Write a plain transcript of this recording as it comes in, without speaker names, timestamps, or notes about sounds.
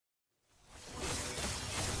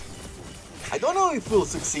don't know if we'll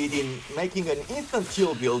succeed in making an instant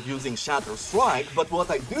kill build using Shatter Strike, but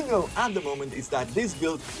what I do know at the moment is that this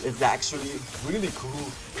build is actually really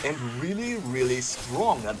cool and really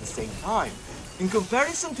strong at the same time. In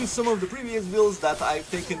comparison to some of the previous builds that I've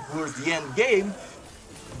taken towards the end game,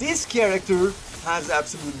 this character has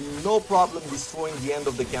absolutely no problem destroying the end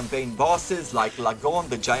of the campaign bosses like Lagon,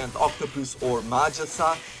 the giant octopus, or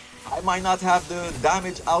Majasa. I might not have the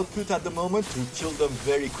damage output at the moment to kill them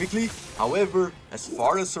very quickly. However, as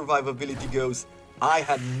far as survivability goes, I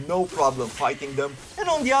had no problem fighting them. And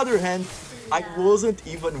on the other hand, I wasn't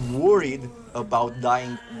even worried about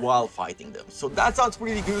dying while fighting them. So that sounds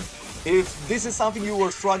pretty good. If this is something you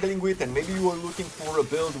were struggling with and maybe you were looking for a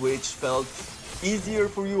build which felt easier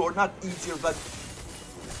for you, or not easier, but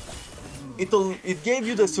it gave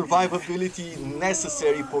you the survivability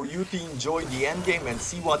necessary for you to enjoy the endgame and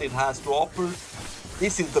see what it has to offer,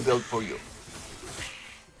 this is the build for you.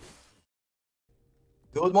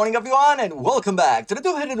 Good morning everyone and welcome back to the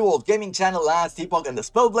Two-Headed Wolf gaming channel. Last Epoch and the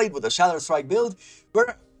Spellblade with the Shatter Strike build,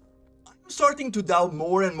 where I'm starting to doubt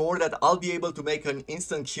more and more that I'll be able to make an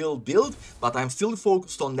instant kill build, but I'm still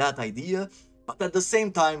focused on that idea. But at the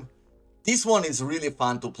same time, this one is really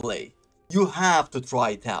fun to play. You have to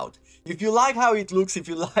try it out. If you like how it looks, if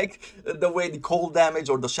you like the way the cold damage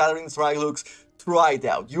or the shattering strike looks, try it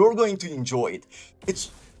out. You're going to enjoy it.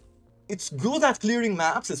 It's good at clearing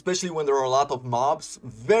maps, especially when there are a lot of mobs.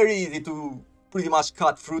 Very easy to pretty much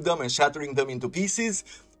cut through them and shattering them into pieces.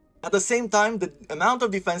 At the same time, the amount of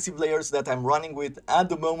defensive layers that I'm running with at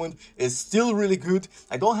the moment is still really good.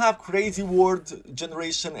 I don't have crazy ward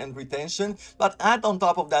generation and retention, but add on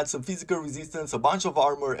top of that some physical resistance, a bunch of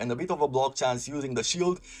armor, and a bit of a block chance using the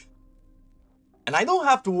shield. And I don't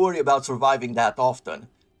have to worry about surviving that often.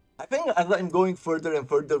 I think as I'm going further and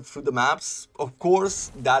further through the maps, of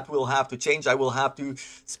course, that will have to change. I will have to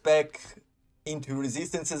spec into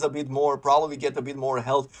resistances a bit more, probably get a bit more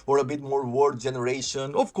health or a bit more ward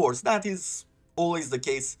generation. Of course, that is always the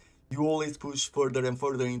case. You always push further and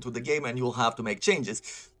further into the game and you'll have to make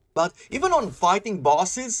changes. But even on fighting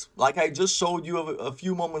bosses, like I just showed you a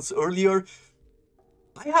few moments earlier,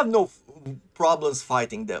 I have no problems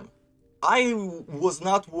fighting them. I was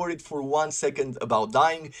not worried for 1 second about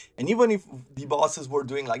dying, and even if the bosses were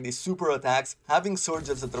doing like these super attacks, having Surge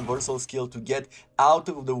as a traversal skill to get out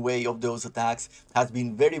of the way of those attacks has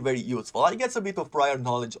been very useful. I guess a bit of prior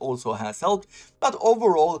knowledge also has helped, but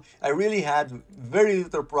overall I really had very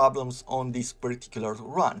little problems on this particular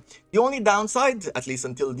run. The only downside, at least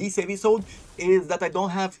until this episode, is that I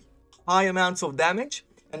don't have high amounts of damage,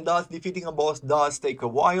 and thus defeating a boss does take a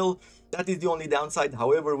while. That is the only downside.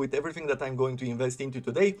 However, with everything that I'm going to invest into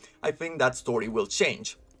today, I think that story will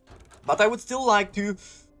change. But I would still like to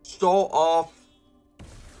show off...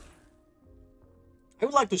 I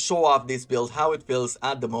would like to show off this build, how it feels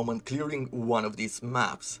at the moment clearing one of these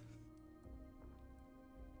maps.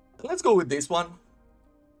 Let's go with this one.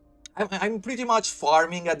 I'm pretty much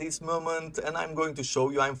farming at this moment, and I'm going to show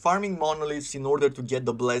you. I'm farming monoliths in order to get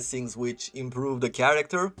the blessings which improve the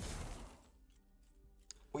character.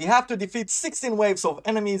 We have to defeat 16 waves of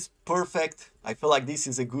enemies. Perfect. I feel like this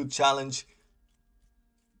is a good challenge.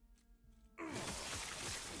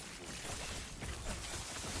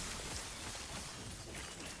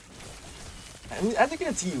 And as you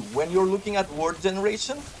can see, when you're looking at ward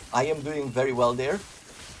generation, I am doing very well there.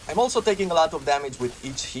 I'm also taking a lot of damage with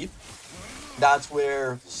each hit. That's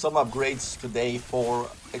where some upgrades today for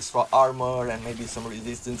extra armor and maybe some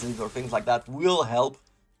resistances or things like that will help.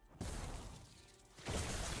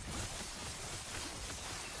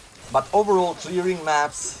 But overall, clearing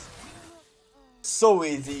maps, so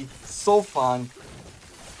easy, so fun.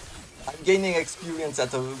 I'm gaining experience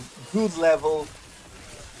at a good level.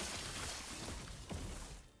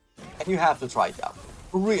 And you have to try it out.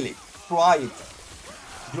 Really, try it.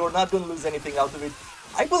 You're not going to lose anything out of it.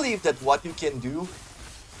 I believe that what you can do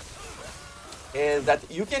is that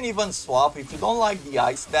you can even swap. If you don't like the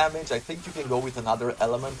ice damage, I think you can go with another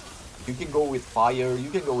element. You can go with fire, you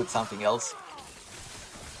can go with something else.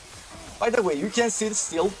 By the way, you can sit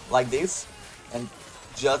still like this and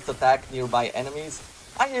just attack nearby enemies.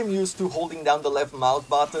 I am used to holding down the left mouse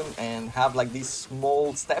button and have like these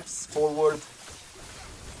small steps forward.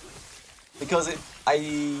 Because it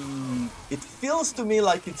feels to me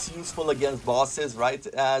like it's useful against bosses, right?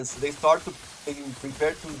 As they start to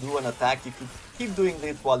prepare to do an attack, if you keep doing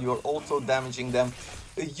this while you're also damaging them,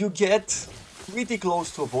 you get pretty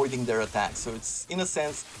close to avoiding their attacks. So it's, in a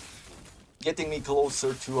sense, getting me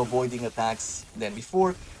closer to avoiding attacks than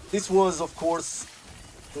before. This was, of course,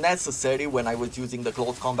 necessary when I was using the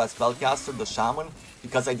close combat spellcaster, the shaman,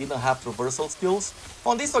 because I didn't have traversal skills.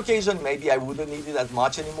 On this occasion, maybe I wouldn't need it as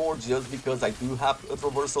much anymore, just because I do have a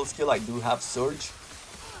traversal skill, I do have surge.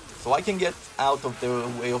 So I can get out of the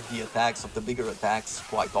way of the attacks, of the bigger attacks,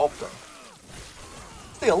 quite often.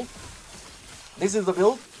 Still, this is the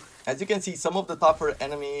build. As you can see, some of the tougher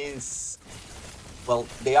enemies, well,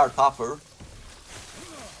 they are tougher.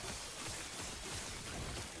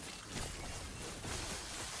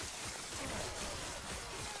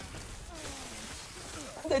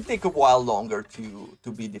 They take a while longer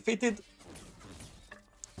to be defeated.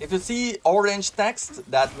 If you see orange text,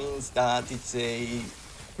 that means that it's a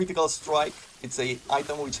critical strike. It's a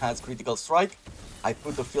item which has critical strike. I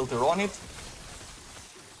put a filter on it.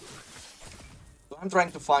 So I'm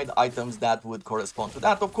trying to find items that would correspond to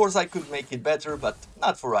that. Of course, I could make it better, but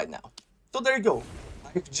not for right now. So there you go.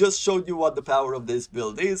 I've just showed you what the power of this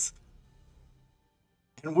build is.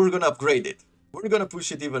 And we're gonna upgrade it. We're gonna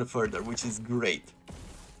push it even further, which is great.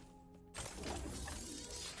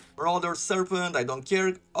 Marauder Serpent, I don't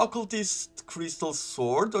care. Occultist Crystal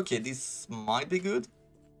Sword, okay, this might be good.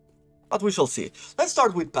 But we shall see. Let's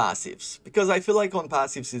start with passives, because I feel like on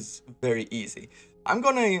passives is very easy. I'm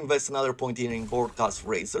gonna invest another point here in Vorka's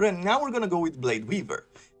Razor, and now we're gonna go with Blade Weaver.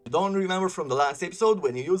 You don't remember from the last episode,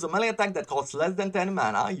 when you use a melee attack that costs less than 10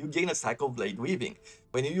 mana, you gain a stack of Blade Weaving.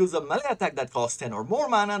 When you use a melee attack that costs 10 or more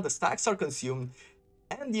mana, the stacks are consumed,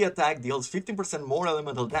 and the attack deals 15% more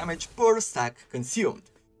elemental damage per stack consumed.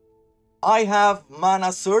 I have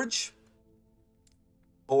Mana Surge,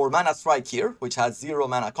 or Mana Strike here, which has 0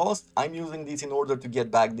 mana cost. I'm using this in order to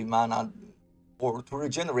get back the mana, or to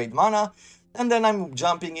regenerate mana. And then I'm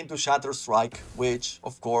jumping into Shatter Strike, which,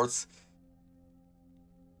 of course,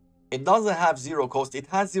 it doesn't have 0 cost. It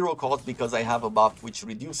has 0 cost because I have a buff which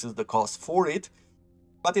reduces the cost for it.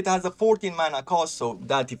 But it has a 14 mana cost, so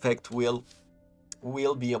that effect will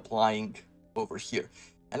be applying over here.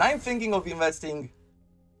 And I'm thinking of investing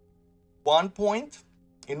 1 point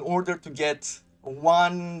in order to get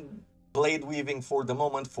 1 Blade Weaving for the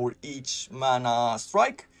moment for each mana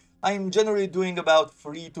strike. I'm generally doing about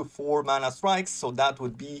 3 to 4 mana strikes, so that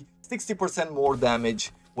would be 60% more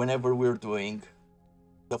damage whenever we're doing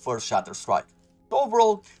the first Shatter Strike. So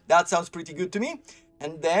overall, that sounds pretty good to me.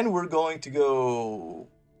 And then we're going to go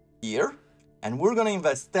here, and we're going to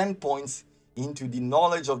invest 10 points into the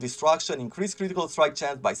Knowledge of Destruction, increase critical strike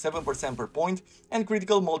chance by 7% per point, and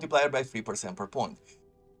critical multiplier by 3% per point.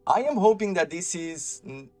 I am hoping that this is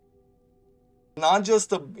not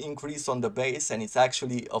just an increase on the base, and it's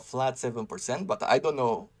actually a flat 7%, but I don't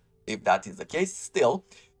know if that is the case. Still,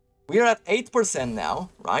 we're at 8% now,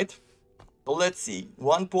 right? So let's see,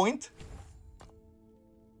 1 point.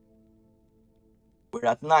 We're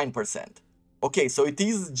at 9%. Okay, so it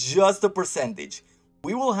is just a percentage.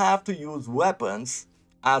 We will have to use weapons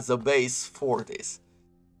as a base for this.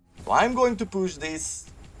 So I'm going to push this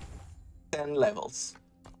 10 levels.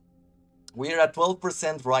 We're at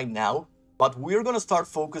 12% right now, but we're going to start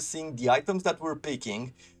focusing the items that we're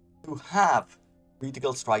picking to have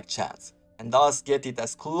critical strike chance, and thus get it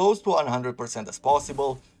as close to 100% as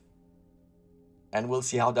possible, and we'll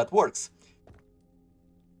see how that works.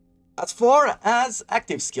 As far as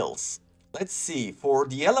active skills, let's see, for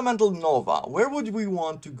the Elemental Nova, where would we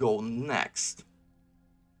want to go next?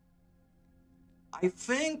 I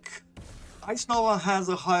think Ice Nova has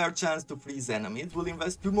a higher chance to freeze enemies. We'll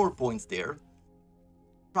invest 2 more points there.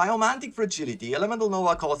 Cryomantic Fragility. Elemental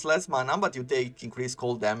Nova costs less mana, but you take increased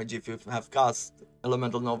cold damage if you have cast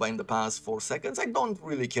Elemental Nova in the past 4 seconds. I don't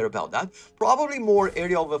really care about that. Probably more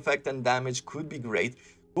area of effect and damage could be great.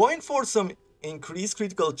 Going for some increased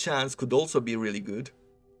critical chance could also be really good.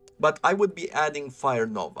 But I would be adding Fire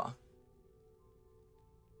Nova.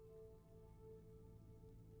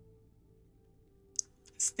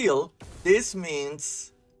 Still, this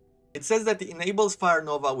means it says that it enables Fire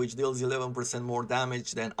Nova, which deals 11% more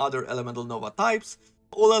damage than other Elemental Nova types.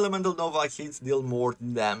 All Elemental Nova hits deal more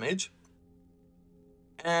damage.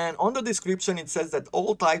 And on the description it says that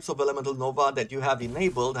all types of Elemental Nova that you have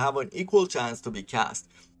enabled have an equal chance to be cast.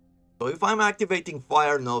 So if I'm activating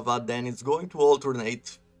Fire Nova, then it's going to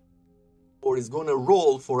alternate, or it's going to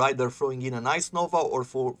roll for either throwing in an Ice Nova or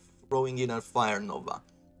for throwing in a Fire Nova.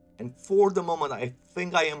 And for the moment, I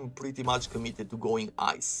think I am pretty much committed to going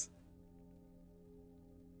Ice.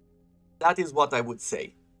 That is what I would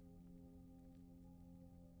say.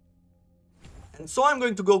 And so I'm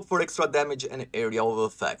going to go for extra damage and area of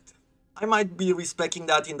effect. I might be respecting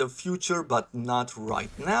that in the future, but not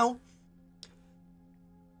right now.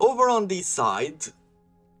 Over on this side,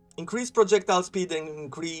 increase projectile speed and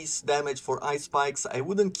increase damage for ice spikes, I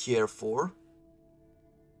wouldn't care for.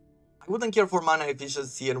 I wouldn't care for mana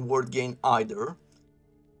efficiency and word gain either.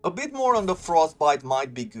 A bit more on the frostbite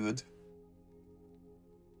might be good.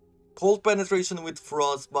 Cold penetration with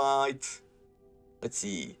frostbite. Let's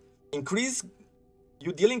see.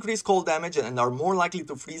 You deal increased cold damage and are more likely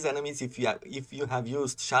to freeze enemies if you have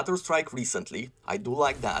used Shatter Strike recently. I do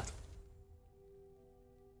like that.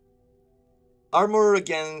 Armor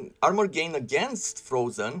gain against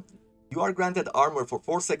frozen. You are granted armor for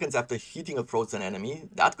 4 seconds after hitting a frozen enemy.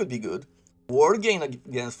 That could be good. War gain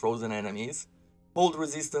against frozen enemies. Cold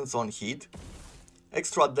resistance on heat.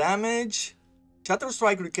 Extra damage. Shatter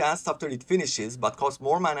Strike recasts after it finishes, but costs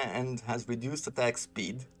more mana and has reduced attack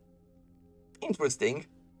speed. Interesting.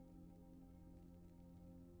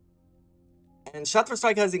 And Shatter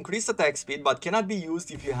Strike has increased attack speed, but cannot be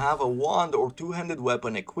used if you have a wand or two-handed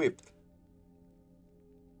weapon equipped.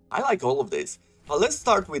 I like all of this. Let's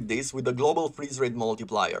start with this, with the global freeze rate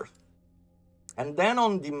multiplier. And then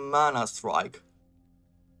on the mana strike.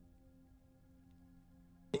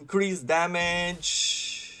 Increased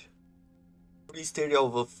damage. Increased area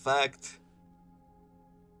of effect.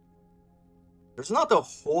 There's not a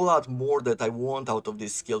whole lot more that I want out of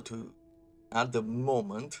this skill at the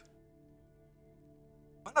moment.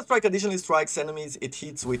 Mana strike additionally strikes enemies it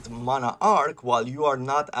hits with mana arc while you are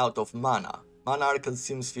not out of mana. Mana arc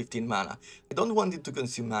consumes 15 mana. I don't want it to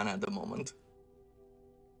consume mana at the moment.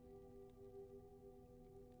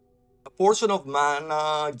 A portion of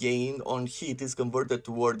mana gained on hit is converted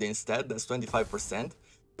to word instead, that's 25%.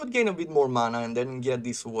 Could gain a bit more mana and then get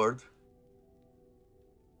this word.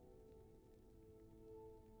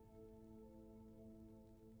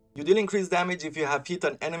 You deal increased damage if you have hit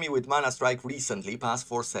an enemy with mana strike recently, past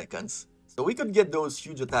 4 seconds. So we could get those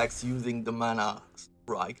huge attacks using the mana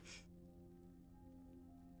strike.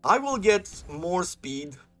 I will get more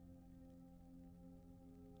speed.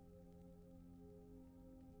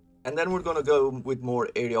 And then we're gonna go with more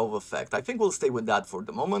area of effect. I think we'll stay with that for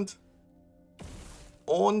the moment.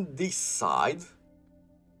 On this side,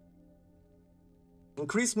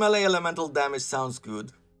 increased melee elemental damage sounds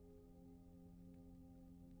good.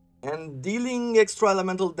 And dealing extra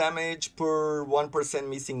elemental damage per 1%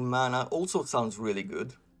 missing mana also sounds really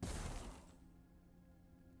good.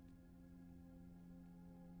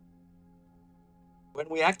 When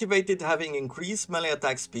we activate it, having increased melee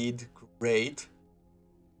attack speed, great.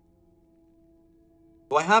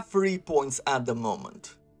 So I have 3 points at the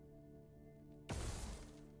moment.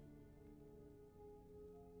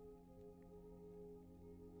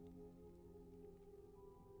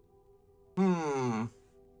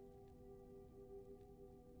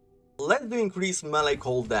 Let's do increased melee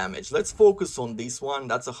cold damage. Let's focus on this one.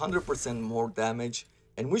 That's 100% more damage.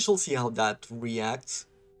 And we shall see how that reacts.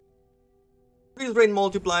 Freeze rate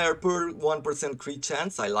multiplier per 1% crit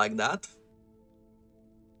chance. I like that.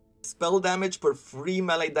 Spell damage per free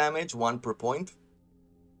melee damage. 1 per point.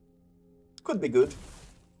 Could be good.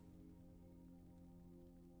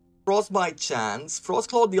 Frostbite chance.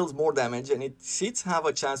 Frostclaw deals more damage and its hits have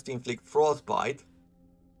a chance to inflict frostbite.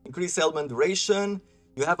 Increased element duration.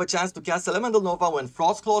 You have a chance to cast Elemental Nova when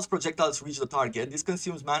Frostclaw's projectiles reach the target. This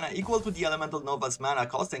consumes mana equal to the Elemental Nova's mana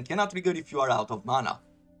cost and cannot trigger if you are out of mana.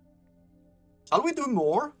 Shall we do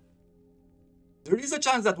more? There is a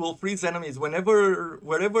chance that we'll freeze enemies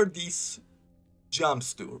wherever this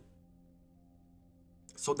jumps to.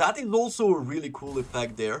 So that is also a really cool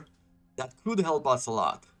effect there. That could help us a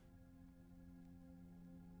lot.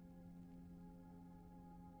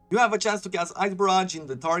 You have a chance to cast Ice Barrage in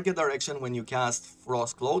the target direction when you cast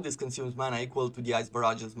Frostclaw. This consumes mana equal to the Ice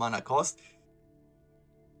Barrage's mana cost.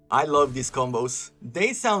 I love these combos.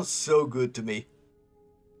 They sound so good to me.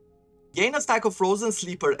 Gain a stack of Frozen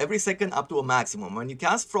Sleeper every second up to a maximum. When you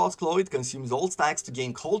cast Frostclaw, it consumes all stacks to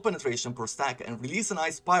gain cold penetration per stack and release an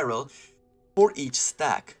Ice Spiral for each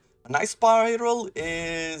stack. An Ice Spiral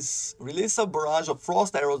is release a barrage of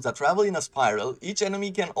frost arrows that travel in a spiral. Each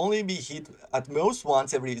enemy can only be hit at most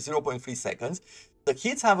once every 0.3 seconds. The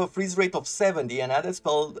hits have a freeze rate of 70 and added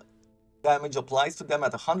spell damage applies to them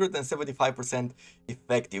at 175%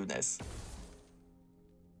 effectiveness.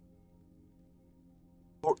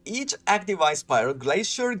 For each active Ice Spiral,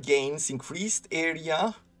 Glacier gains increased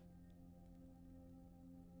area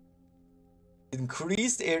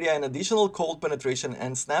and additional cold penetration,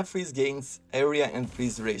 and Snap Freeze gains area and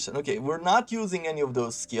freeze duration. Okay, we're not using any of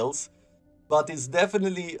those skills, but it's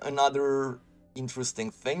definitely another interesting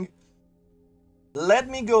thing. Let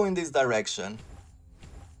me go in this direction.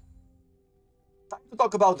 Time to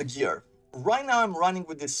talk about the gear. Right now I'm running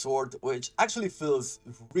with this sword, which actually feels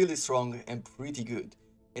really strong and pretty good.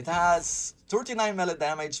 It has 39 melee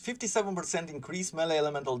damage, 57% increased melee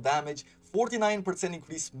elemental damage, 49%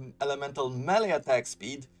 increased elemental melee attack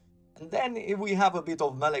speed, and then if we have a bit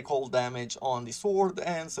of melee cold damage on the sword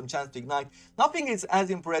and some chance to ignite. Nothing is as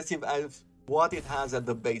impressive as what it has at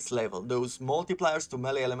the base level, those multipliers to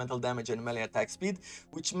melee elemental damage and melee attack speed,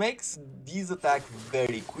 which makes these attack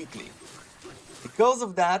very quickly. Because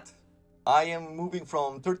of that, I am moving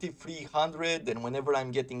from 3300, and whenever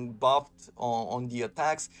I'm getting buffed on the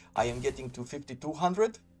attacks, I am getting to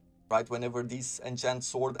 5200, right, whenever this enchant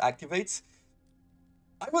sword activates.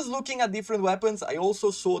 I was looking at different weapons. I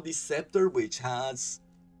also saw this scepter, which has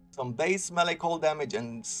some base melee cold damage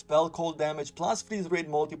and spell cold damage, plus freeze rate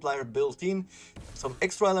multiplier built in, some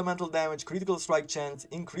extra elemental damage, critical strike chance,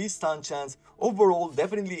 increased stun chance. Overall,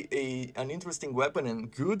 definitely an interesting weapon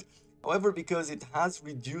and good. However, because it has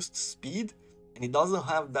reduced speed and it doesn't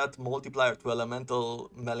have that multiplier to elemental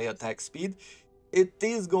melee attack speed, it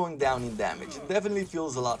is going down in damage. It definitely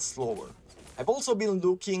feels a lot slower. I've also been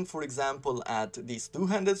looking, for example, at this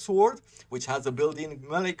two-handed sword, which has a built-in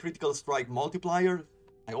melee critical strike multiplier.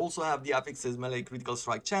 I also have the affixes melee critical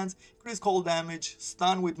strike chance, increased cold damage,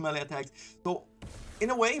 stun with melee attacks. So, in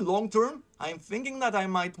a way, long term, I'm thinking that I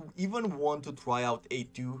might even want to try out a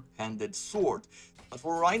two-handed sword. But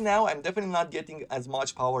for right now, I'm definitely not getting as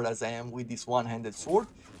much power as I am with this one-handed sword.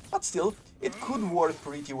 But still, it could work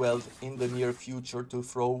pretty well in the near future to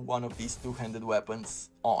throw one of these two-handed weapons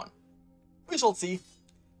on. We shall see.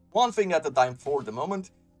 One thing at a time for the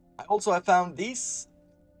moment. I also have found this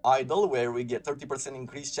idol where we get 30%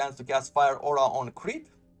 increased chance to cast Fire Aura on crit,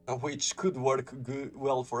 which could work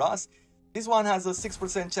well for us. This one has a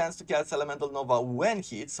 6% chance to cast Elemental Nova when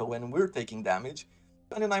hit, so when we're taking damage.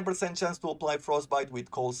 29% chance to apply Frostbite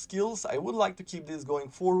with cold skills. I would like to keep this going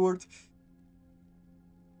forward.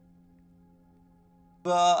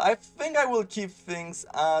 But I think I will keep things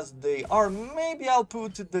as they are. Maybe I'll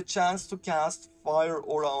put the chance to cast Fire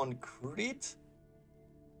Aura on crit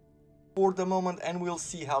for the moment, and we'll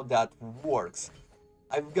see how that works.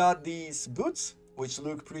 I've got these boots, which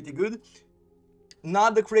look pretty good.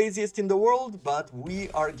 Not the craziest in the world, but we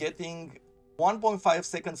are getting 1.5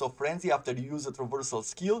 seconds of frenzy after you use a traversal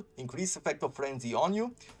skill, increased effect of frenzy on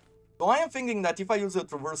you. So I am thinking that if I use a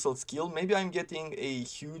traversal skill, maybe I'm getting a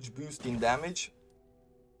huge boost in damage.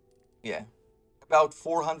 Yeah, about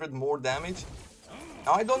 400 more damage.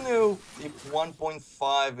 Now I don't know if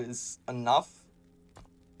 1.5 is enough,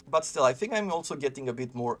 but still I think I'm also getting a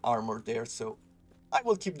bit more armor there, so I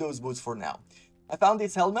will keep those boots for now. I found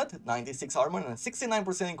this helmet, 96 armor and a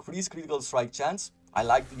 69% increased critical strike chance. I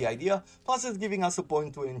like the idea, plus it's giving us a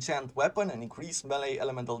point to enchant weapon and increase melee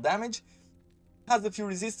elemental damage. Has a few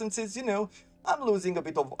resistances, you know, I'm losing a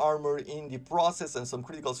bit of armor in the process and some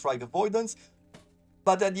critical strike avoidance.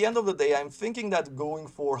 But at the end of the day, I'm thinking that going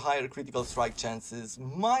for higher critical strike chances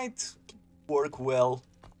might work well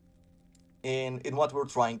in what we're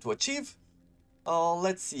trying to achieve.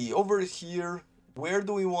 Let's see, over here, where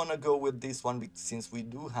do we want to go with this one, since we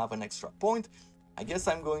do have an extra point? I guess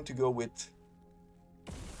I'm going to go with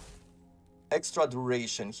extra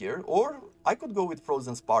duration here, or I could go with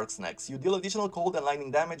Frozen Sparks next. You deal additional cold and lightning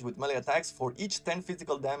damage with melee attacks for each 10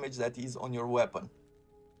 physical damage that is on your weapon.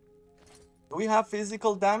 Do we have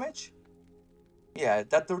physical damage? Yeah,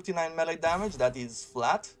 that 39 melee damage, that is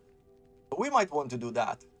flat. We might want to do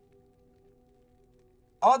that.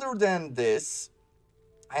 Other than this,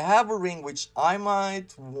 I have a ring which I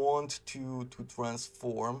might want to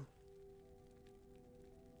transform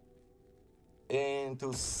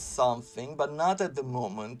into something, but not at the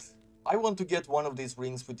moment. I want to get one of these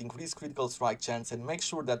rings with increased critical strike chance and make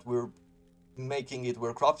sure that we're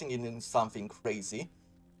crafting it into something crazy.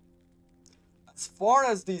 As far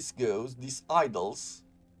as this goes, these idols,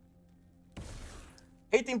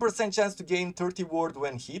 18% chance to gain 30 ward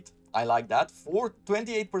when hit, I like that.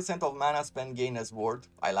 28% of mana spent gain as ward,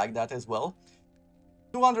 I like that as well.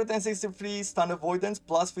 263 stun avoidance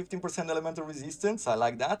plus 15% elemental resistance, I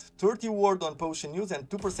like that. 30 ward on potion use and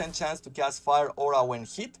 2% chance to cast Fire Aura when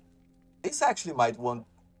hit. This actually might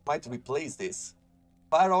replace this.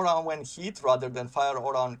 Fire Aura when hit rather than Fire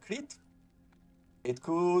Aura on crit. It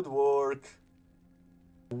could work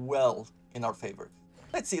well in our favor.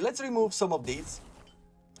 Let's see, let's remove some of these.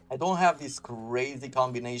 I don't have these crazy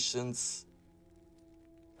combinations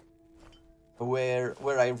where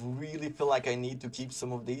I really feel like I need to keep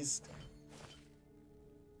some of these.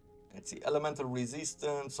 Let's see, elemental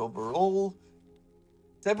resistance overall.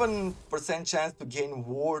 7% chance to gain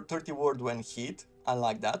ward, 30 ward when hit. I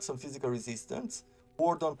like that. Some physical resistance.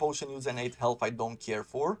 Ward on potion use and 8 health I don't care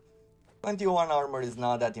for. 21 armor is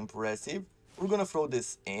not that impressive. We're gonna throw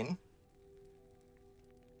this in.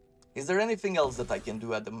 Is there anything else that I can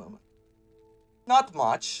do at the moment? Not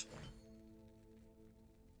much.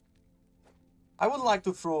 I would like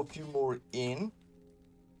to throw a few more in,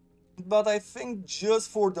 but I think just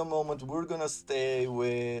for the moment we're gonna stay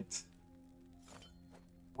with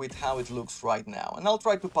how it looks right now, and I'll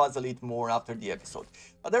try to puzzle it more after the episode.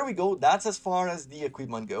 But there we go, that's as far as the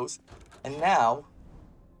equipment goes. And now,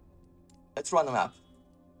 let's run a map.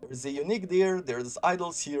 There's a unique there, there's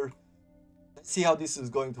idols here. Let's see how this is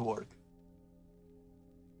going to work.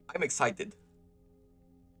 I'm excited.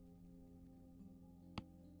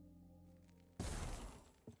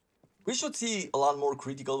 We should see a lot more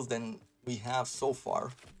criticals than we have so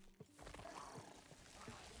far.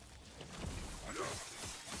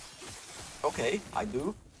 Okay, I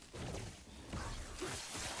do.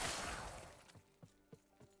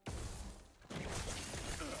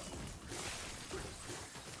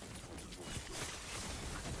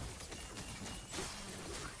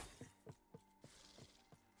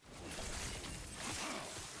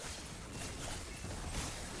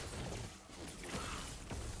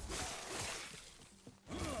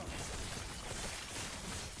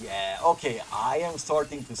 Yeah, okay, I am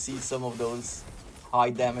starting to see some of those high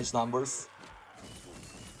damage numbers.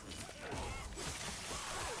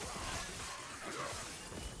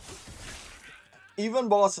 Even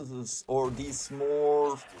bosses or these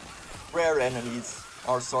more rare enemies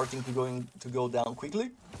are starting to go down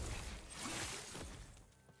quickly.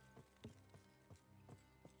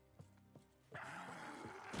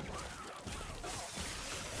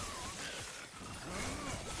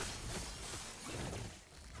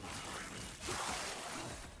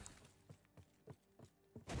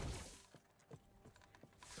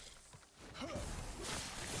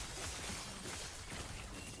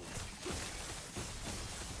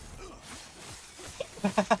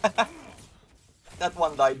 That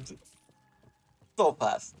one died so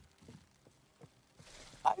fast.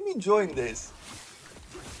 I'm enjoying this.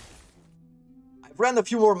 I've ran a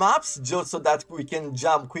few more maps just so that we can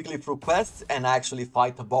jump quickly through quests and actually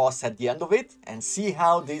fight the boss at the end of it and see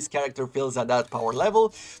how this character feels at that power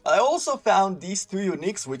level. But I also found these two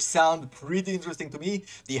uniques which sound pretty interesting to me.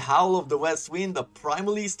 The Howl of the West Wind, the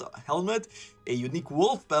Primalist helmet, a unique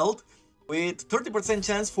wolf belt, with 30%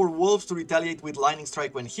 chance for wolves to retaliate with lightning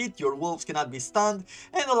strike when hit, your wolves cannot be stunned,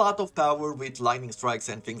 and a lot of power with lightning strikes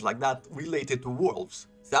and things like that related to wolves.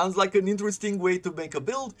 Sounds like an interesting way to make a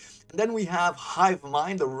build. And then we have Hive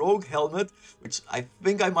Mind, a rogue helmet, which I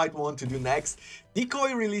think I might want to do next.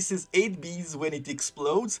 Decoy releases 8 bees when it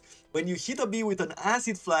explodes. When you hit a bee with an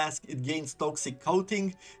acid flask, it gains toxic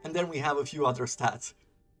coating, and then we have a few other stats.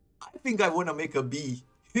 I think I want to make a bee,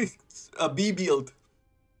 a bee build.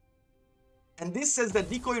 And this says that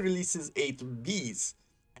Decoy releases 8 bees,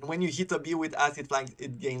 and when you hit a bee with acid flask,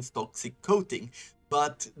 it gains toxic coating.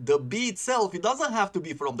 But the bee itself, it doesn't have to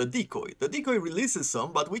be from the decoy. The decoy releases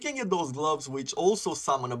some, but we can get those gloves which also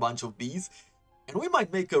summon a bunch of bees, and we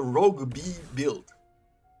might make a rogue bee build.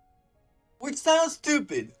 Which sounds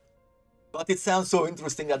stupid, but it sounds so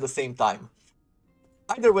interesting at the same time.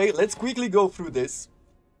 Either way, let's quickly go through this.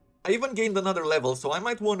 I even gained another level, so I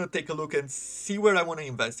might want to take a look and see where I want to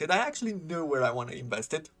invest it. I actually know where I want to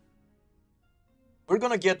invest it. We're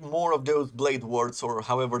gonna get more of those blade words, or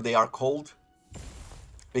however they are called,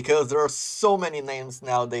 because there are so many names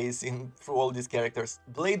nowadays through all these characters.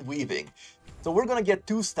 Blade weaving. So we're gonna get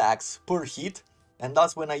 2 stacks per hit, and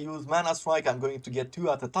thus when I use Mana Strike, I'm going to get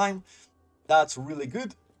 2 at a time. That's really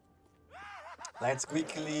good. Let's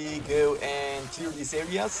quickly go and clear these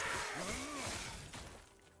areas.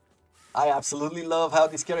 I absolutely love how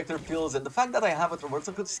this character feels, and the fact that I have a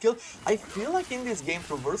traversal skill. I feel like in this game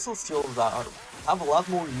traversal skills have a lot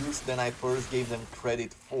more use than I first gave them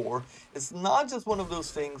credit for. It's not just one of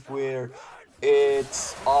those things where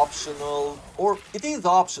it's optional, or it is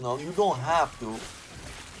optional, you don't have to.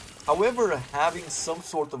 However, having some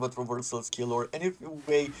sort of a traversal skill or any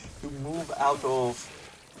way to move out of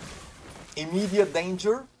immediate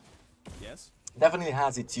danger, yes, definitely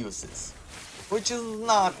has its uses. Which is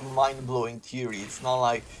not mind-blowing theory, it's not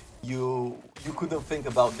like you couldn't think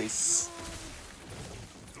about this.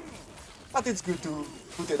 But it's good to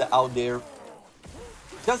put it out there,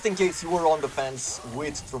 just in case you were on the fence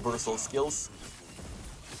with traversal skills.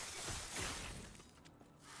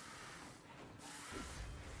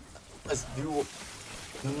 Let's do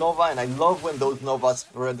Nova, and I love when those Novas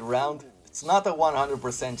spread around. It's not a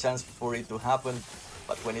 100% chance for it to happen,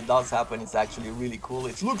 but when it does happen, it's actually really cool.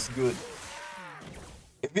 It looks good.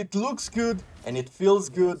 If it looks good and it feels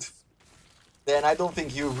good, then I don't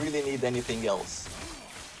think you really need anything else.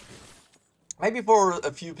 Maybe for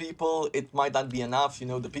a few people it might not be enough, you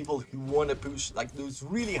know, the people who want to push like those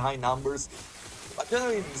really high numbers. But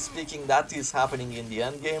generally speaking, that is happening in the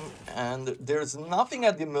end game, and there's nothing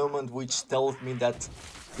at the moment which tells me that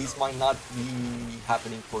this might not be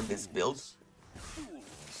happening for this build.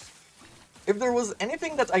 If there was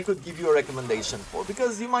anything that I could give you a recommendation for,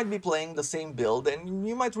 because you might be playing the same build and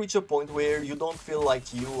you might reach a point where you don't feel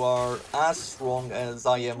like you are as strong as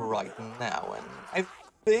I am right now, and I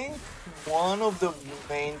think one of the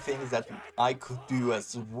main things that I could do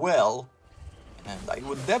as well, and I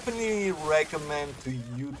would definitely recommend to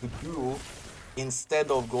you to do instead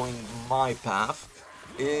of going my path,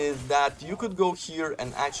 is that you could go here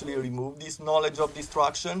and actually remove this knowledge of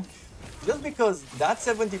destruction, just because that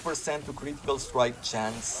 70% to critical strike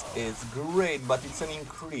chance is great, but it's an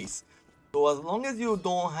increase. So as long as you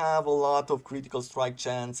don't have a lot of critical strike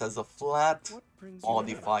chance as a flat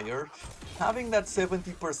modifier, having that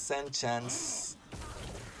 70% chance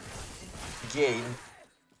gain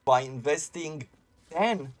by investing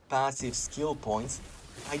 10 passive skill points,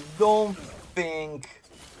 I don't think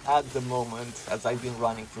at the moment, as I've been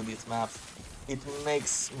running through these maps, it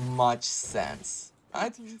makes much sense,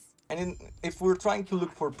 right? And if we're trying to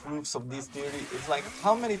look for proofs of this theory, it's like,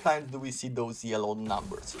 how many times do we see those yellow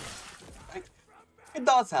numbers? Right? It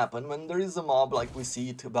does happen when there is a mob, like we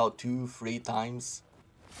see it about 2-3 times.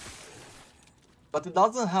 But it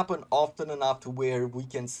doesn't happen often enough to where we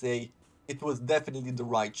can say it was definitely the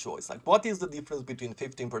right choice. Like, what is the difference between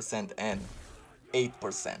 15% and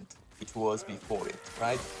 8%, which was before it,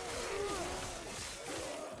 right?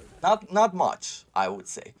 Not much, I would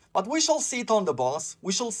say. But we shall see it on the boss.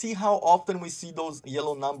 We shall see how often we see those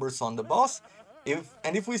yellow numbers on the boss.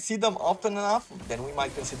 If we see them often enough, then we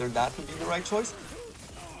might consider that to be the right choice.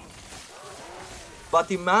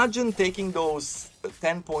 But imagine taking those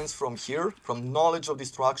 10 points from here, from knowledge of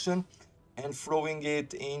destruction, and throwing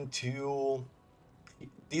it into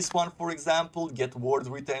this one, for example, get ward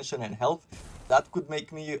retention and health. That could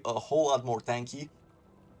make me a whole lot more tanky.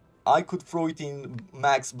 I could throw it in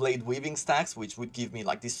max blade weaving stacks, which would give me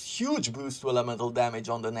like this huge boost to elemental damage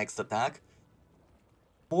on the next attack.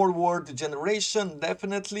 More ward generation,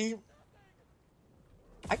 definitely.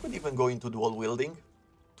 I could even go into dual wielding.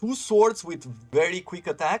 2 swords with very quick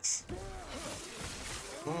attacks.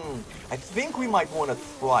 I think we might want to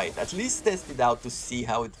try it, at least test it out to see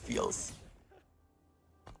how it feels.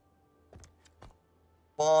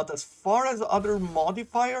 But as far as other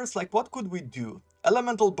modifiers, like what could we do?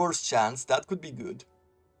 Elemental burst chance, that could be good.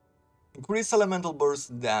 Increase elemental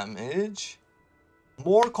burst damage.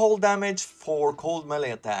 More cold damage for cold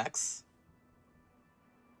melee attacks.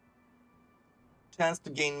 Chance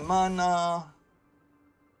to gain mana.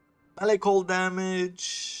 Melee cold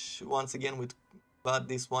damage. Once again with... But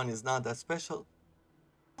this one is not that special.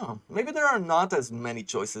 Oh, maybe there are not as many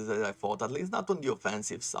choices as I thought, at least not on the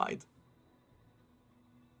offensive side.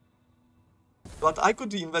 But I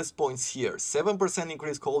could invest points here. 7%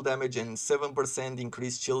 increased cold damage and 7%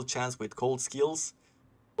 increased chill chance with cold skills.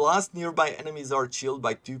 Plus nearby enemies are chilled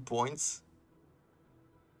by 2 points.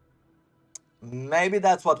 Maybe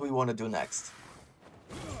that's what we want to do next.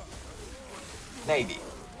 Maybe.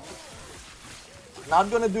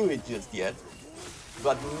 Not gonna do it just yet.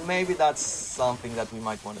 But maybe that's something that we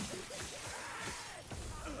might want to do.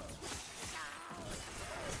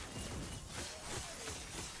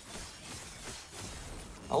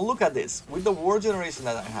 Now look at this, with the war generation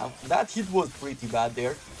that I have, that hit was pretty bad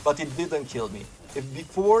there, but it didn't kill me. If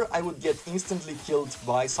before I would get instantly killed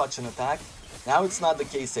by such an attack, now it's not the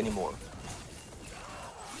case anymore.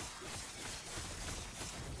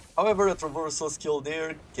 However, a traversal skill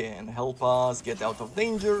there can help us get out of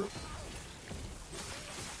danger.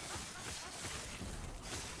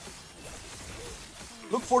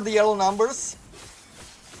 Look for the yellow numbers.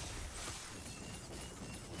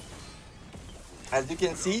 As you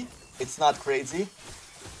can see, it's not crazy.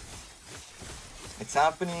 It's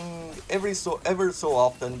happening ever so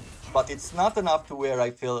often, but it's not enough to where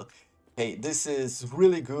I feel, hey, this is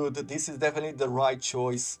really good, this is definitely the right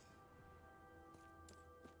choice.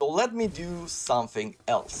 So let me do something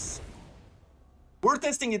else. We're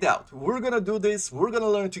testing it out. We're gonna do this, we're gonna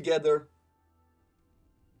learn together.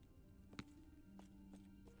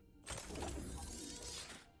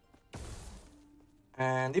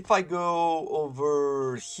 And if I go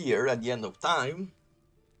over here at the end of time,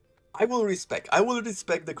 I will respect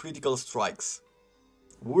the critical strikes.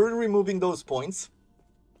 We're removing those points.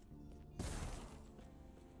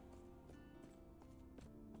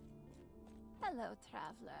 Hello,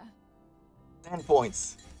 traveler. 10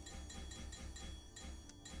 points.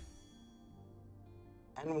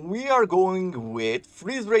 And we are going with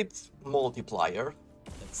freeze rate multiplier.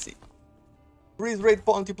 Let's see. Freeze rate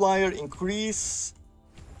multiplier, increase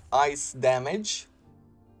ice damage.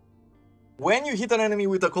 When you hit an enemy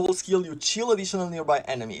with a cold skill, you chill additional nearby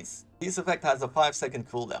enemies. This effect has a 5-second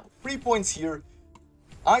cooldown. 3 points here.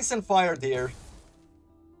 Ice and fire there.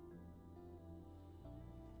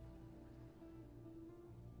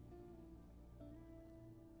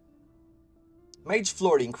 Mage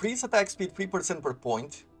Flurry, increase attack speed 3% per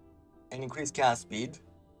point and increase cast speed.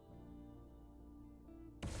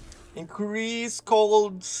 Increase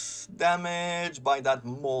cold damage by that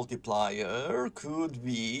multiplier. Could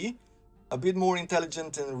be a bit more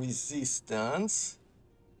intelligent and resistance.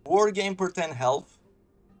 War gain per 10 health.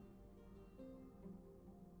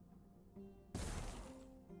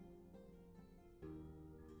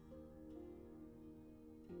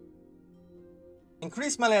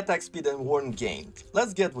 Increase melee attack speed and warn gained.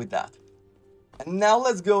 Let's get with that. And now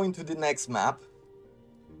let's go into the next map.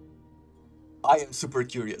 I am super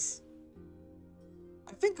curious.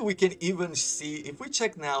 I think we can even see, if we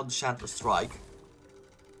check now the Shatter Strike.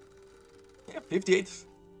 Yeah, 58.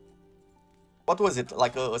 What was it,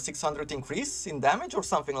 like a 600 increase in damage or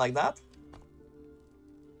something like that?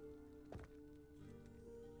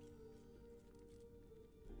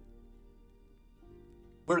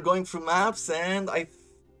 We're going through maps and I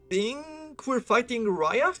think we're fighting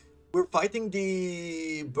Raya? We're fighting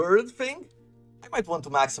the bird thing? I might want to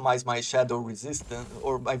maximize my shadow resistance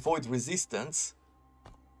or my void resistance.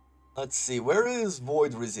 Let's see, where is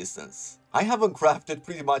void resistance? I haven't crafted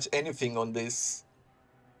pretty much anything on this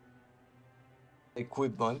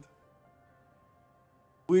equipment,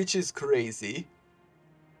 which is crazy.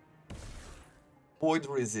 Void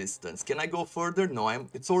resistance. Can I go further? No,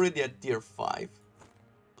 it's already at tier 5.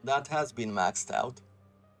 That has been maxed out.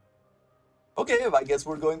 Okay, I guess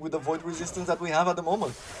we're going with the void resistance that we have at the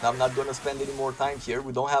moment. I'm not gonna spend any more time here.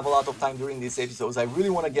 We don't have a lot of time during these episodes. I really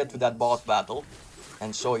want to get to that boss battle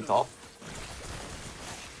and show it off.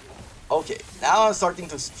 Okay, now I'm starting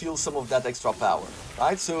to feel some of that extra power,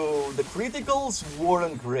 right? So the criticals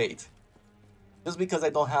weren't great. Just because I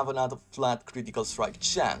don't have another flat critical strike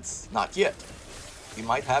chance. Not yet. We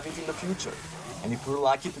might have it in the future. And if we're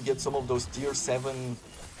lucky to get some of those tier 7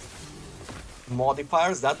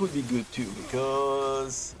 modifiers, that would be good too,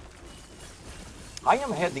 because I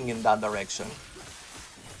am heading in that direction.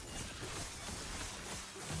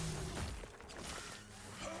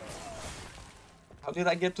 How did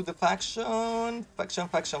I get to the faction?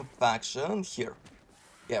 Faction. Here.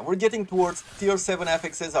 Yeah, we're getting towards tier 7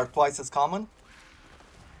 FXs are twice as common.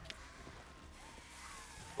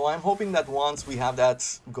 So I'm hoping that once we have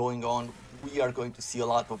that going on, we are going to see a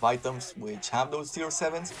lot of items which have those tier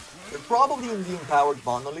 7s. They're probably in the empowered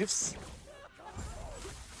monoliths.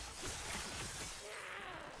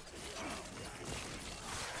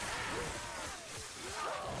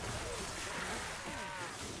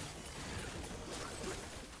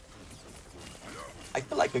 I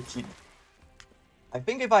feel like a kid. I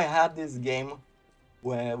think if I had this game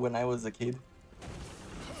when I was a kid,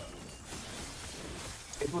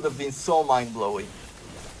 it would have been so mind-blowing.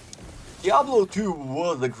 Diablo 2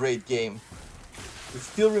 was a great game. I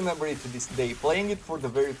still remember it to this day, playing it for the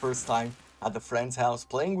very first time at a friend's house,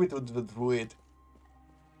 playing with the druid,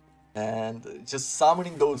 and just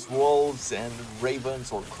summoning those wolves and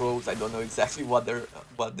ravens or crows. I don't know exactly what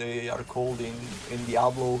they are called in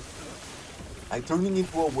Diablo. Turning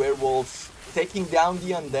into a werewolf, taking down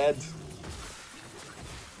the undead.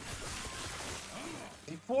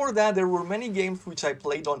 Before that, there were many games which I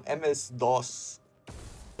played on MS-DOS.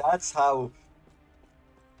 That's how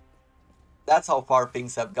far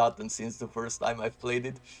things have gotten since the first time I've played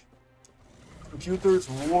it. Computers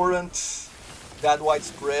weren't that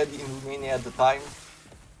widespread in Romania at the time.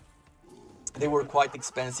 They were quite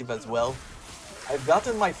expensive as well. I've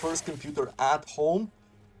gotten my first computer at home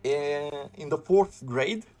in the 4th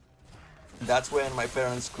grade. That's when my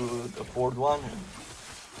parents could afford one. And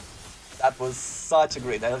that was such a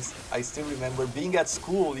great... I still remember being at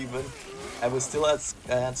school even. I was still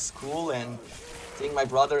at school and seeing my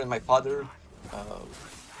brother and my father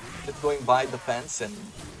just going by the fence, and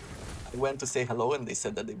I went to say hello and they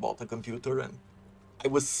said that they bought a computer, and I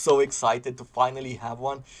was so excited to finally have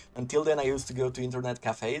one. Until then I used to go to internet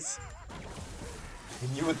cafes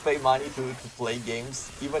and you would pay money to play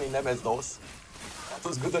games, even in MS-DOS. That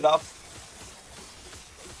was good enough.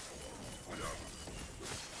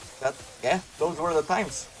 Yeah, those were the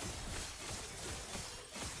times.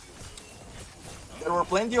 There were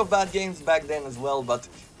plenty of bad games back then as well, but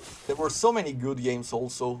there were so many good games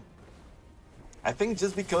also. I think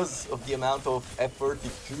just because of the amount of effort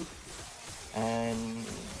it took and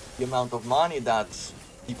the amount of money that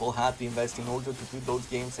people had to invest in order to put those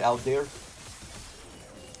games out there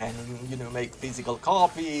and, you know, make physical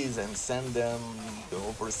copies and send them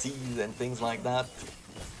overseas and things like that.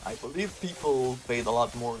 I believe people paid a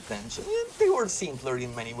lot more attention. They were simpler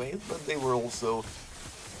in many ways, but they were also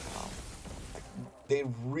they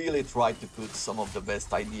really tried to put some of the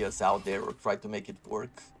best ideas out there or try to make it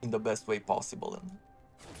work in the best way possible. And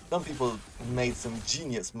some people made some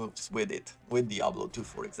genius moves with it, with Diablo 2,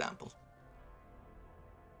 for example.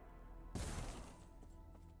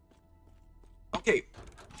 Okay,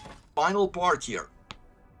 final part here.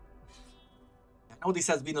 I know this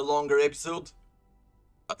has been a longer episode,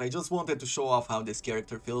 but I just wanted to show off how this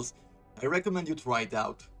character feels. I recommend you try it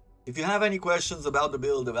out. If you have any questions about the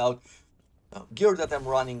build, about gear that I'm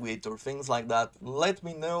running with or things like that, let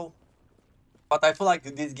me know. But I feel like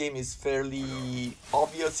this game is fairly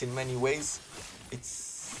obvious in many ways.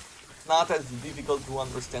 It's not as difficult to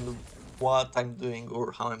understand what I'm doing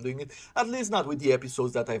or how I'm doing it, at least not with the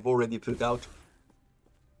episodes that I've already put out.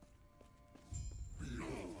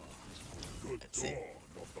 Let's see.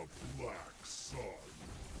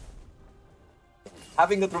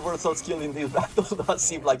 Having a traversal skill in this battle does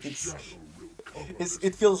seem like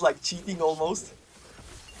it feels like cheating almost.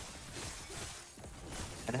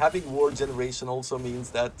 And having ward generation also means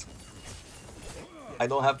that I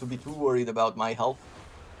don't have to be too worried about my health.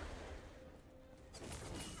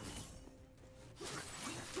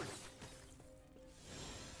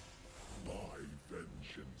 My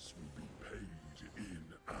vengeance will be paid in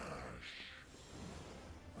ash.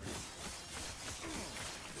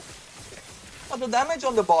 But the damage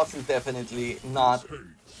on the boss is definitely not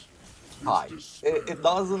high. It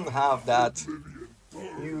doesn't have that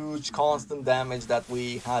huge constant damage that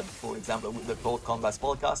we had, for example, with the Cold Combat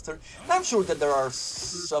Spellcaster. And I'm sure that there are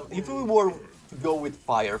some, if we were to go with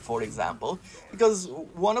fire, for example, because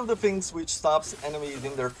one of the things which stops enemies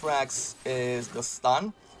in their tracks is the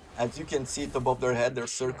stun. As you can see it above their head, their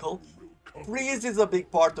circle. Freeze is a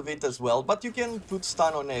big part of it as well, but you can put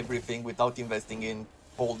stun on everything without investing in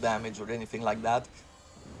cold damage or anything like that.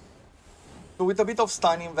 So with a bit of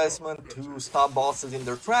stun investment to stop bosses in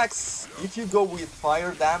their tracks, if you go with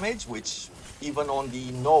fire damage, which even on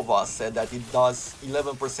the Nova said that it does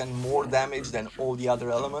 11% more damage than all the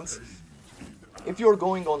other elements, if you're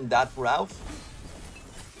going on that route,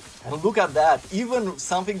 and look at that, even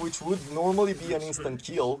something which would normally be an instant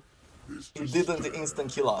kill, it didn't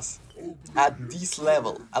instant kill us at this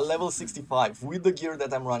level, at level 65, with the gear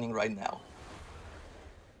that I'm running right now.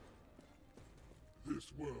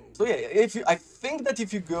 So yeah, I think that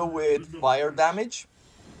if you go with fire damage,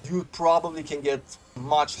 you probably can get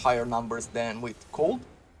much higher numbers than with cold.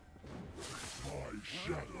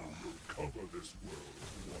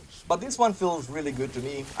 But this one feels really good to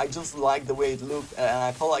me. I just like the way it looked, and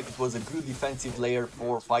I felt like it was a good defensive layer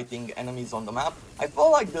for fighting enemies on the map. I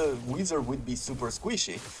felt like the wizard would be super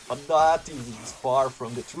squishy, but that is far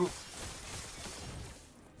from the truth.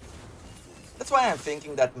 That's why I'm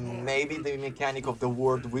thinking that maybe the mechanic of the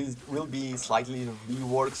ward will be slightly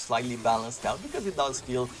reworked, slightly balanced out, because it does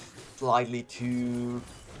feel slightly too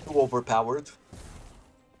overpowered.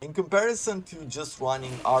 In comparison to just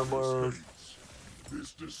running armor,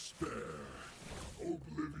 This despair,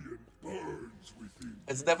 oblivion burns within.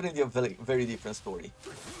 it's definitely a very, very different story.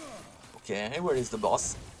 Okay, where is the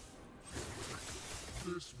boss?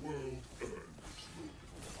 This world ends.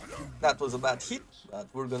 That was a bad hit, but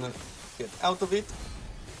we're gonna get out of it.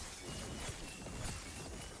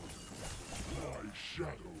 My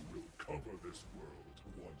shadow will cover this world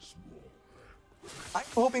once more.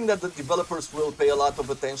 I'm hoping that the developers will pay a lot of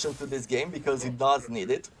attention to this game, because it does need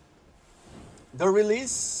it. The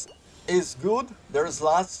release is good, there's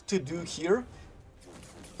lots to do here,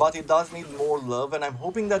 but it does need more love, and I'm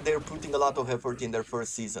hoping that they're putting a lot of effort in their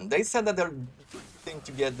first season. They said that they're getting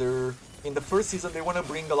together in the first season. They want to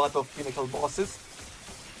bring a lot of pinnacle bosses,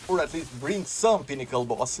 or at least bring some pinnacle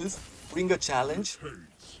bosses, bring a challenge,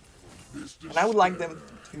 and I would like them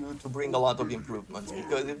to bring a lot of improvements,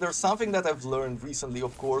 because if there's something that I've learned recently,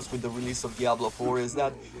 of course, with the release of Diablo 4, is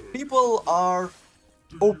that people are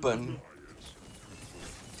open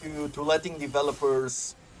to letting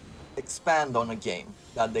developers expand on a game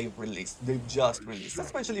that they've just released,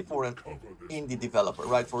 especially for an indie developer,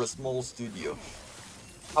 right, for a small studio.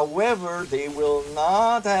 However, they will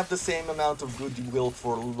not have the same amount of goodwill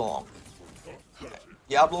for long.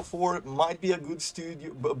 Diablo 4 might be a good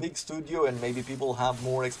studio, a big studio, and maybe people have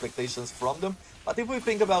more expectations from them. But if we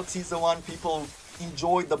think about Season 1, people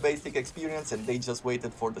enjoyed the basic experience and they just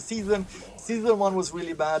waited for the season. Season 1 was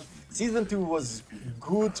really bad. Season 2 was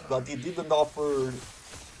good, but it didn't offer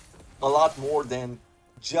a lot more than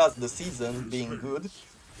just the season being good.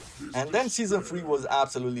 And then season 3 was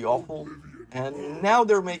absolutely awful. And now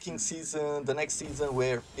they're making the next season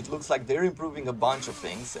where it looks like they're improving a bunch of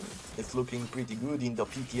things and it's looking pretty good in the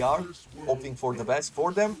PTR, hoping for the best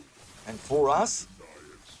for them and for us.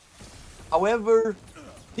 However,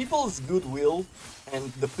 people's goodwill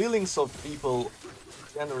and the feelings of people,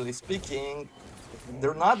 generally speaking,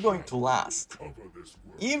 they're not going to last.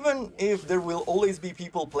 Even if there will always be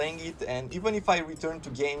people playing it, and even if I return to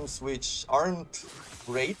games which aren't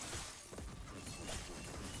great,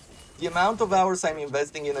 the amount of hours I'm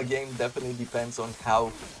investing in a game definitely depends on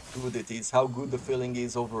how good it is, how good the feeling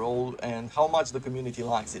is overall, and how much the community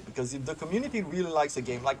likes it. Because if the community really likes a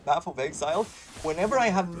game like Path of Exile, whenever I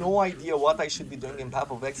have no idea what I should be doing in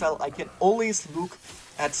Path of Exile, I can always look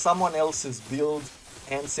at someone else's build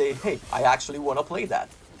and say, hey, I actually want to play that.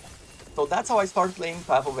 So that's how I started playing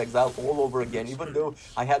Path of Exile all over again, even though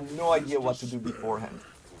I had no idea what to do beforehand.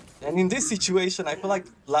 And in this situation, I feel like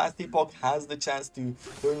Last Epoch has the chance to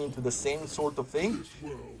turn into the same sort of thing,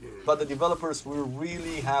 but the developers will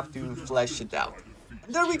really have to flesh it out.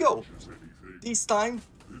 And there we go. This time,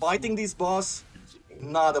 fighting this boss,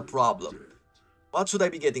 not a problem. What should I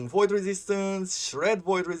be getting? Void Resistance, Shred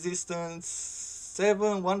Void Resistance,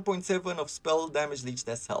 1.7 of spell damage, leech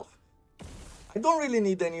test health. I don't really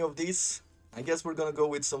need any of these. I guess we're gonna go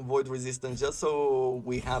with some Void Resistance just so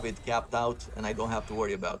we have it capped out and I don't have to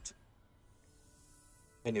worry about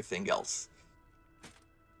anything else.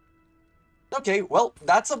 Okay, well,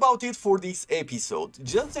 that's about it for this episode.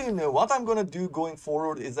 Just so you know, what I'm gonna do going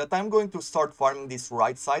forward is that I'm going to start farming this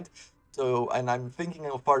right side. And I'm thinking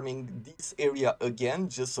of farming this area again,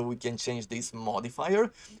 just so we can change this modifier.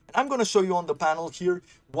 And I'm going to show you on the panel here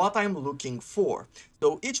what I'm looking for.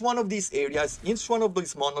 So each one of these areas, each one of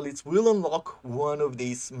these monoliths will unlock one of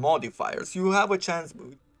these modifiers. You have a chance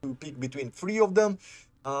to pick between 3 of them,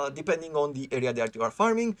 depending on the area that you are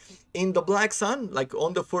farming. In the Black Sun, like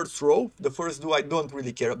on the first row, the first 2 I don't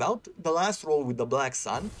really care about. The last row with the Black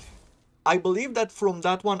Sun, I believe that from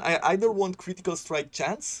that one, I either want critical strike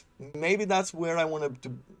chance. Maybe that's where I want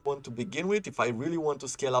to begin with, if I really want to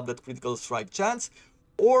scale up that critical strike chance.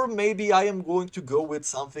 Or maybe I am going to go with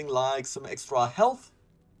something like some extra health.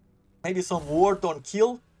 Maybe some ward on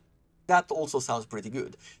kill. That also sounds pretty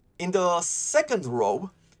good. In the second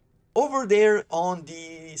row, over there on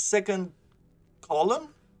the second column,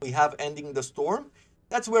 we have Ending the Storm.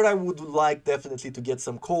 That's where I would like definitely to get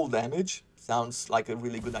some cold damage. Sounds like a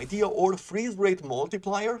really good idea. Or freeze rate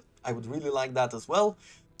multiplier. I would really like that as well.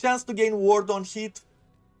 Chance to gain ward on hit.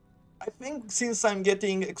 I think since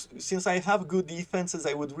I have good defenses,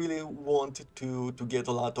 I would really want to get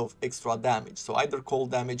a lot of extra damage. So either cold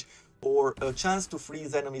damage or a chance to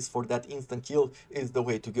freeze enemies for that instant kill is the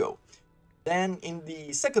way to go. Then in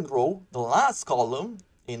the second row, the last column,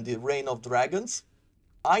 in the Reign of Dragons,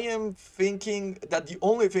 I am thinking that the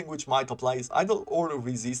only thing which might apply is either order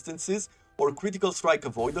resistances or critical strike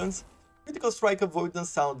avoidance. Critical strike avoidance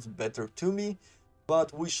sounds better to me,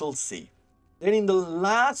 but we shall see. Then in the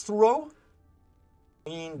last row,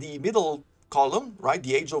 in the middle column, right,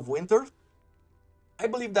 the Age of Winter, I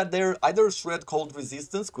believe that there either Shred Cold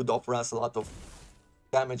Resistance could offer us a lot of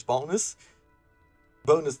damage bonus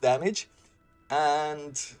damage,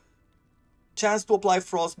 and chance to apply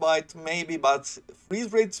Frostbite maybe, but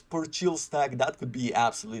freeze rates per chill stack, that could be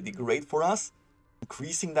absolutely great for us,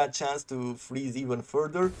 increasing that chance to freeze even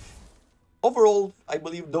further. Overall, I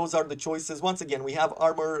believe those are the choices. Once again, we have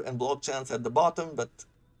armor and block chance at the bottom, but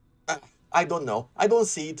I don't know. I don't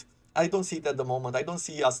see it. I don't see it at the moment. I don't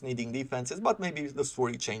see us needing defenses, but maybe the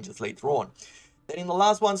story changes later on. Then in the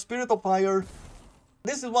last one, Spirit of Fire.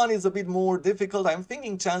 This one is a bit more difficult. I'm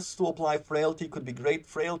thinking chance to apply Frailty could be great.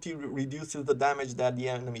 Frailty reduces the damage that the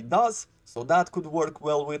enemy does, so that could work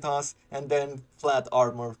well with us. And then flat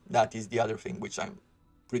armor, that is the other thing which I'm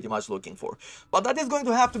pretty much looking for. But that is going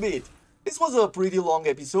to have to be it. This was a pretty long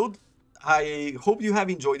episode. I hope you have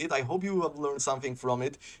enjoyed it. I hope you have learned something from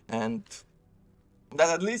it, and that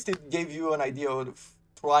at least it gave you an idea of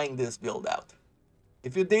trying this build out.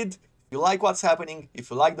 If you did, if you like what's happening,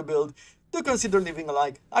 if you like the build, do consider leaving a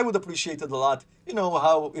like. I would appreciate it a lot. You know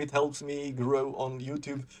how it helps me grow on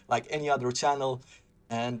YouTube like any other channel.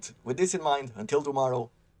 And with this in mind, until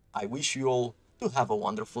tomorrow, I wish you all to have a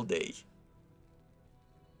wonderful day.